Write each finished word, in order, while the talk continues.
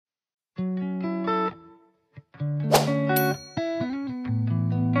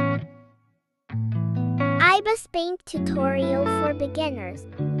IbisPaint tutorial for beginners.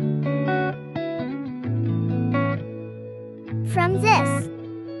 From this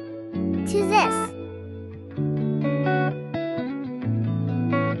to this.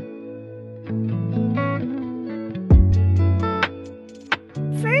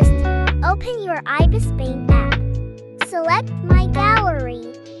 First, open your IbisPaint app. Select My Gallery.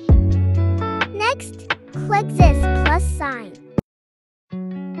 Next, click this plus sign.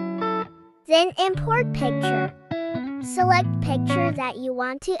 Then import picture. Select picture that you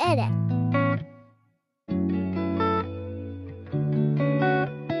want to edit.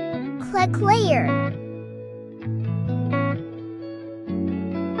 Click Layer.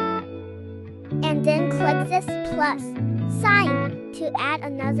 And then click this plus sign to add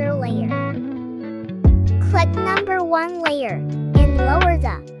another layer. Click number 1 layer and lower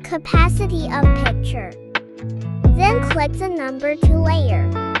the capacity of picture. Then click the number 2 layer.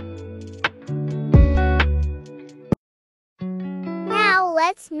 Now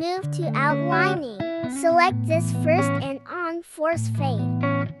let's move to outlining. Select this first and on Force Fade.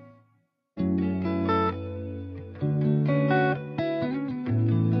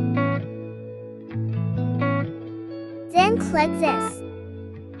 Then click this.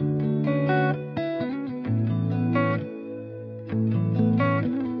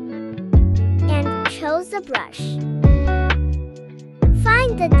 And choose the brush.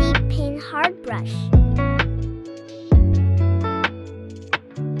 Find the Deep Paint Hard brush.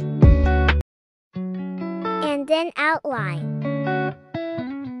 And then outline.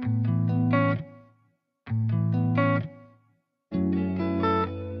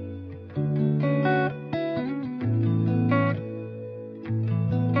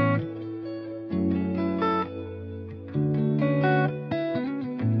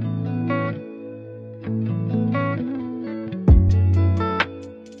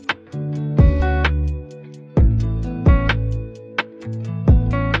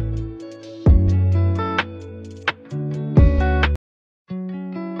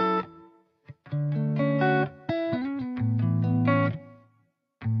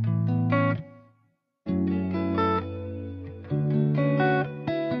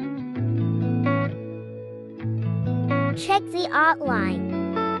 Check the outline.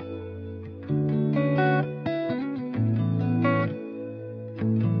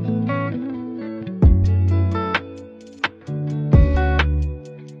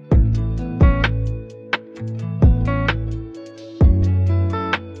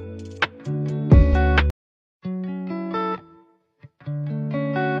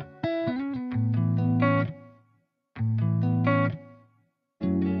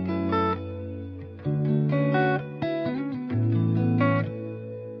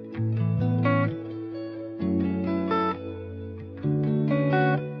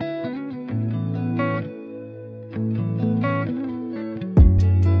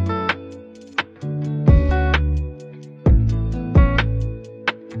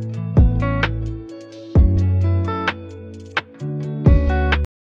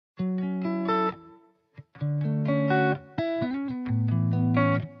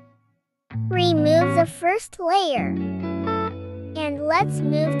 Remove the first layer. And let's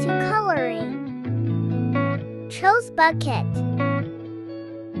move to coloring. Choose Bucket.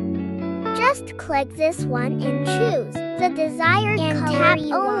 Just click this one and choose the desired color tap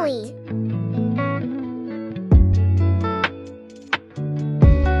you only. Want.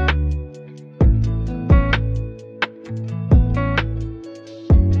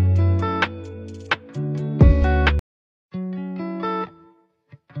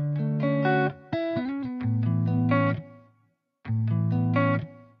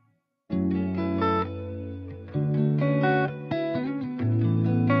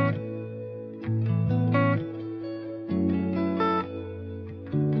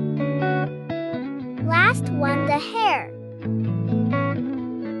 Last one, the hair.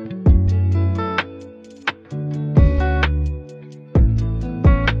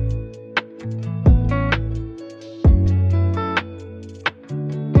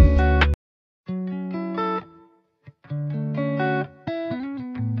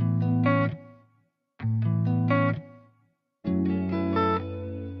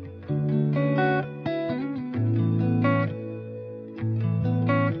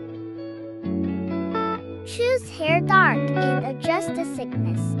 Choose hair dark and adjust the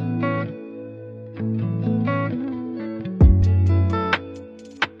thickness.